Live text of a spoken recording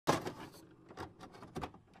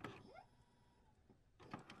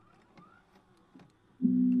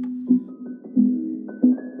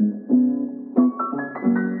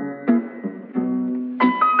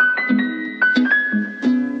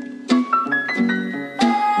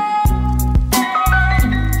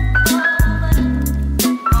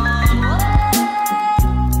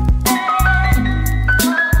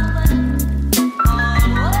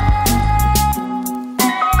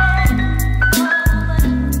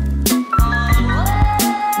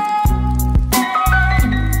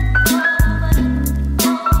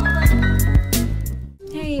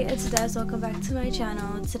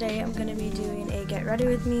channel. Today I'm going to be doing a get ready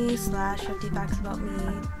with me / 50 facts about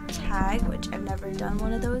me tag, which I've never done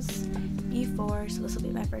one of those before, so this will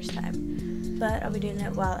be my first time, but I'll be doing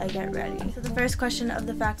it while I get ready. So the first question of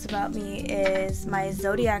the facts about me is my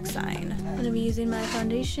zodiac sign. I'm going to be using my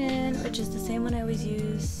foundation, which is the same one I always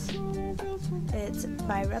use. It's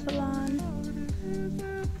by Revlon,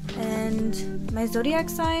 and my zodiac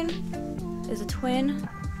sign is a twin.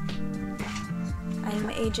 I'm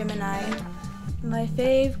a Gemini. My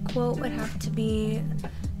fave quote would have to be,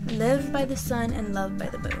 "Live by the sun and love by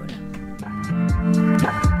the moon."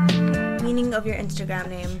 Meaning of your Instagram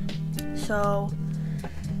name. So,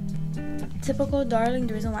 typical darling,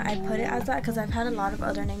 the reason why I put it as that, because I've had a lot of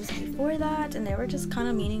other names before that, and they were just kind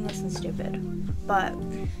of meaningless and stupid. But,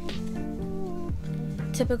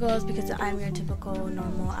 typical is because I'm your typical,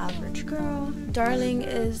 normal, average girl. Darling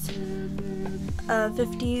is a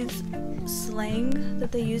 50s slang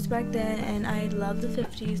that they used back then, and I love the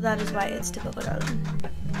 50s. That is why it's typical darling.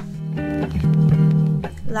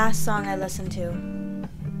 Last song I listened to,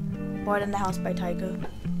 Bored in the House by Tyga.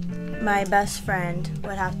 My best friend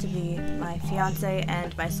would have to be my fiance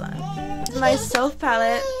and my son. My Soph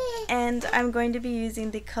palette, and I'm going to be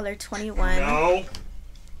using the color 21. No.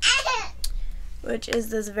 Which is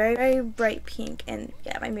this very, very bright pink, and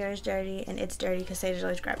yeah, my mirror is dirty, and it's dirty because Sage is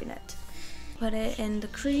always grabbing it. Put it in the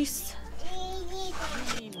crease.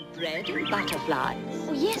 Bread and butterfly.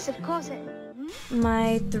 Oh yes, of course.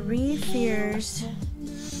 My 3 fears.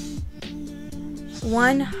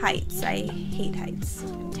 1, heights. I hate heights.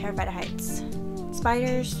 I'm terrified of heights.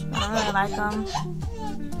 Spiders, I don't really like them.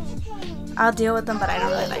 I'll deal with them, but I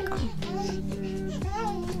don't really like them.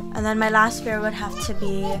 And then my last fear would have to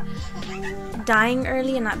be dying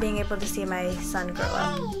early and not being able to see my son grow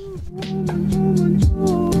up.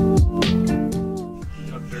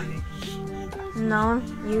 No,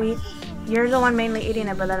 you eat. You're the one mainly eating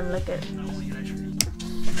it, but let him lick it.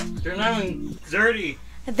 They're not even dirty.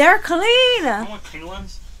 They're clean! I want clean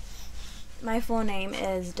ones. My full name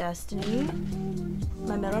is Destiny.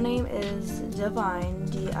 My middle name is Divine,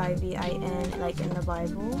 D-I-V-I-N, like in the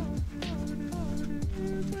Bible.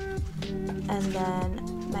 And then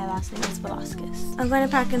my last name is Velasquez. I'm going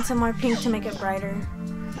to pack in some more pink to make it brighter.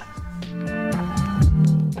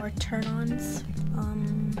 Or turn-ons.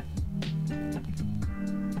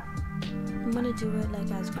 I'm gonna do it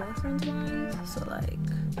like as girlfriends wise, so like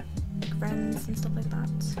friends and stuff like that.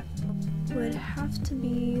 Would have to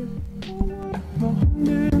be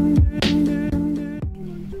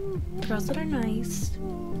girls that are nice,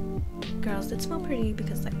 girls that smell pretty,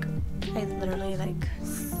 because like I literally I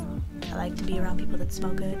like to be around people that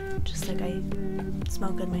smell good, just like I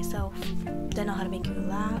smell good myself. They know how to make you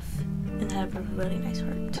laugh and have a really nice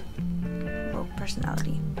heart. Well,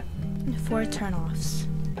 personality. And 4 turn-offs.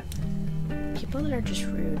 People that are just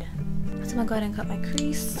rude. So I'm gonna go ahead and cut my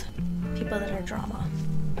crease. People that are drama.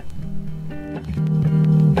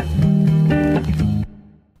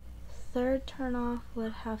 Third turn off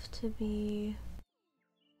would have to be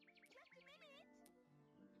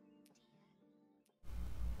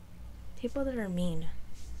people that are mean.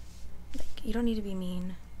 Like, you don't need to be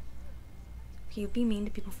mean. You be mean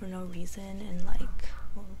to people for no reason, and like,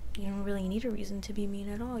 well, you don't really need a reason to be mean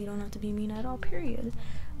at all. You don't have to be mean at all, period.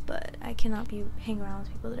 But I cannot be hanging around with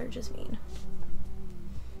people that are just mean.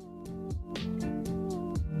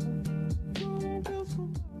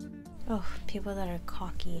 Oh, people that are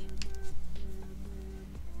cocky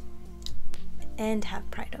and have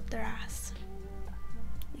pride up their ass.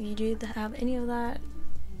 If you do have any of that,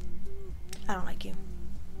 I don't like you.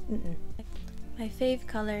 My fave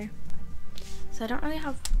color. So I don't really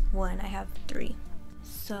have one, I have 3.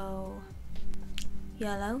 So,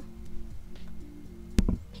 yellow,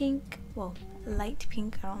 pink, well, light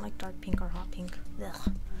pink, I don't like dark pink or hot pink,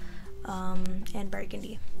 ugh. And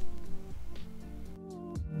burgundy.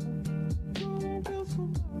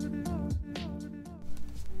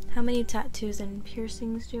 How many tattoos and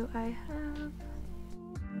piercings do I have?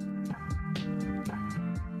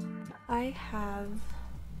 I have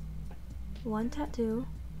 1 tattoo,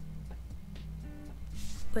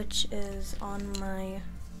 which is on my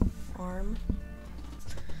arm,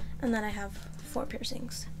 and then I have 4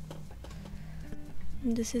 piercings.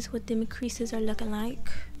 And this is what the creases are looking like.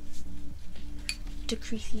 The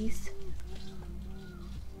creases.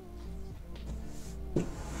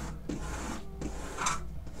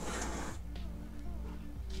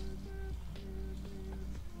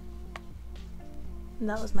 And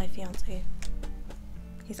that was my fiance.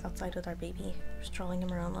 He's outside with our baby, strolling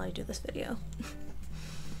him around while I do this video.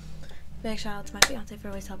 Big shout out to my fiance for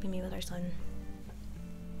always helping me with our son.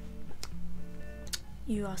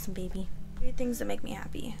 You awesome baby.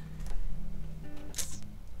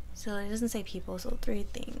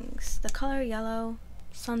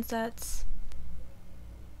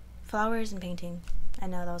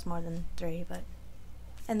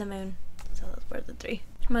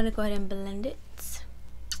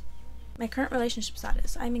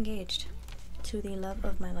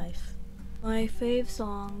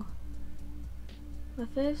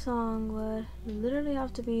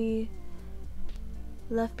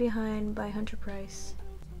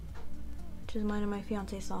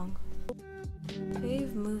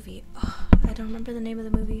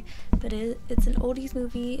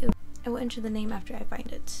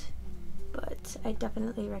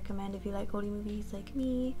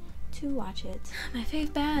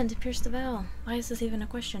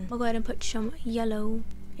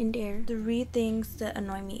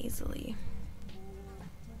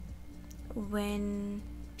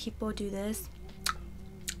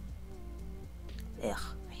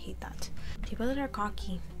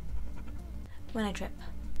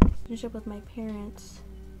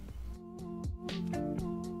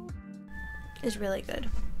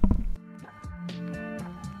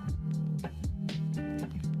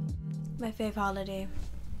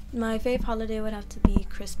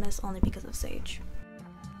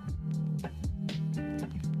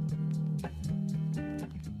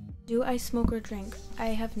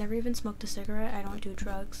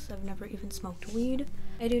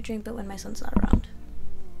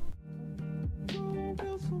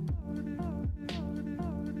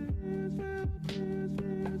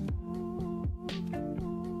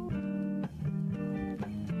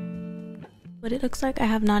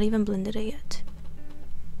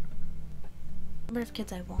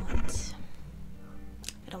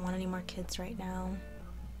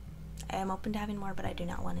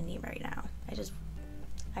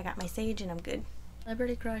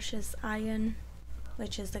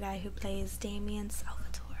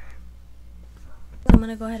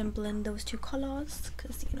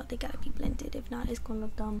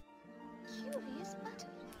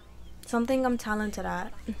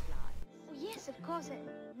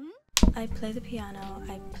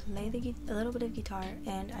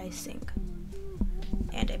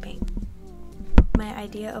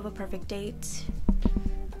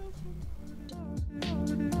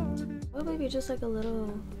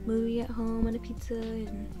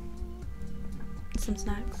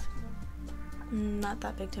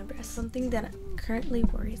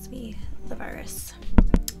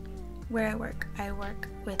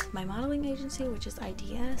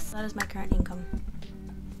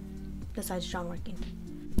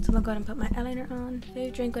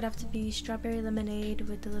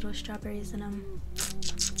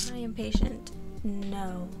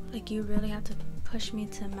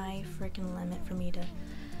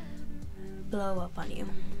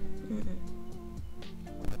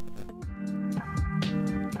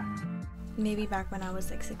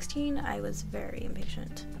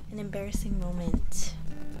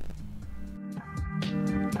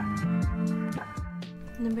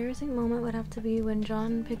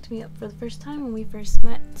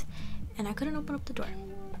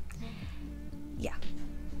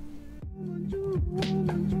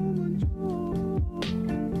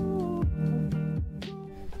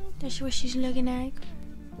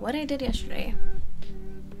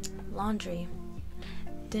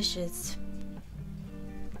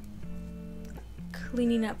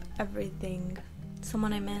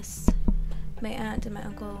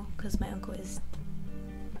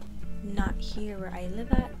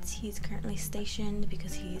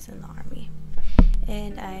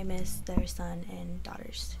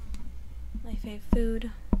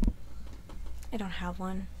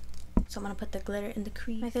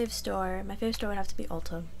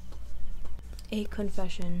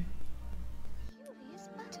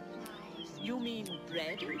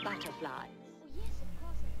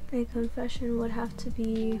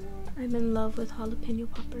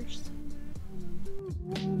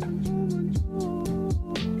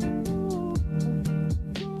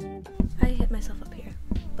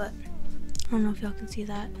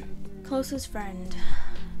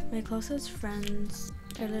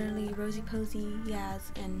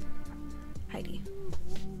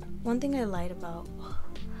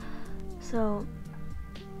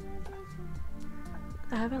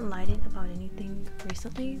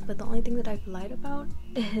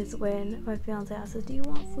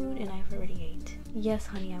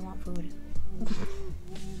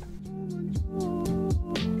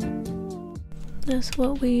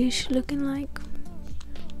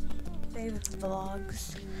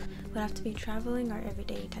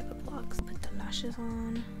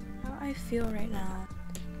 How I feel right now.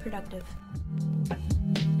 Productive.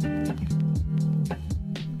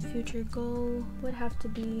 Future goal would have to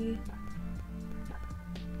be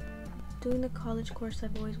doing the college course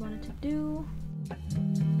I've always wanted to do.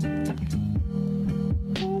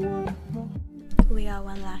 We got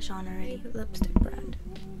one lash on already. Lipstick brand.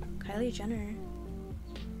 Kylie Jenner.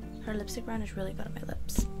 Her lipstick brand is really good on my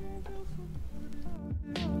lips.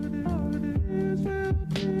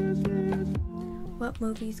 What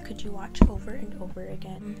movies could you watch over and over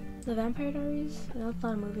again? The Vampire Diaries? I know it's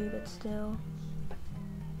not a movie, but still.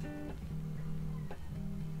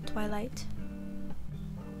 Twilight.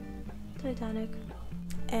 Titanic.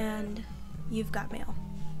 And You've Got Mail.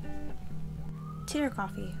 Tea or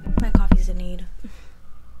coffee? My coffee's in need.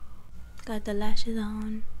 Got the lashes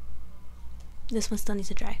on. This one still needs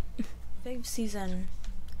to dry. Fave season.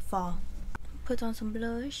 Fall. Put on some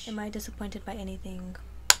blush. Am I disappointed by anything?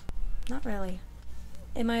 Not really.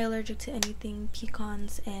 Am I allergic to anything?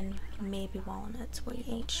 Pecans and maybe walnuts. We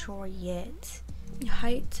ain't sure yet.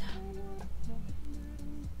 Height.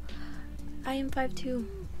 I am 5'2".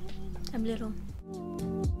 I'm little.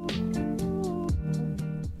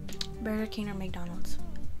 Burger King or McDonald's?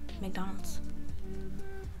 McDonald's.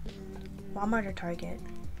 Walmart or Target?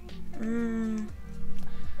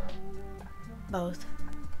 Both.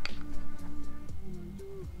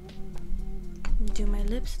 Do my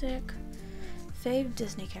lipstick. Fave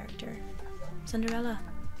Disney character. Cinderella.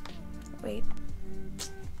 Wait.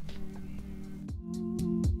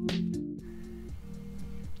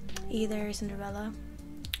 Either Cinderella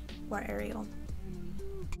or Ariel.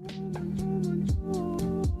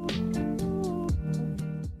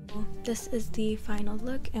 This is the final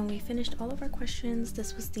look and we finished all of our questions.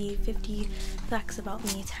 This was the 50 facts about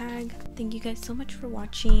me tag. Thank you guys so much for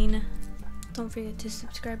watching. Don't forget to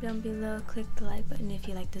subscribe down below, click the like button if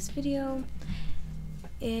you like this video,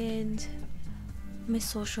 and my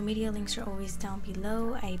social media links are always down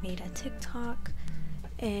below. I made a TikTok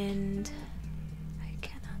and I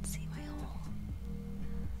cannot see my hole.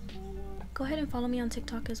 Go ahead and follow me on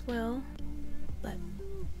TikTok as well. But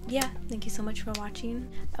yeah, thank you so much for watching.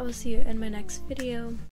 I will see you in my next video.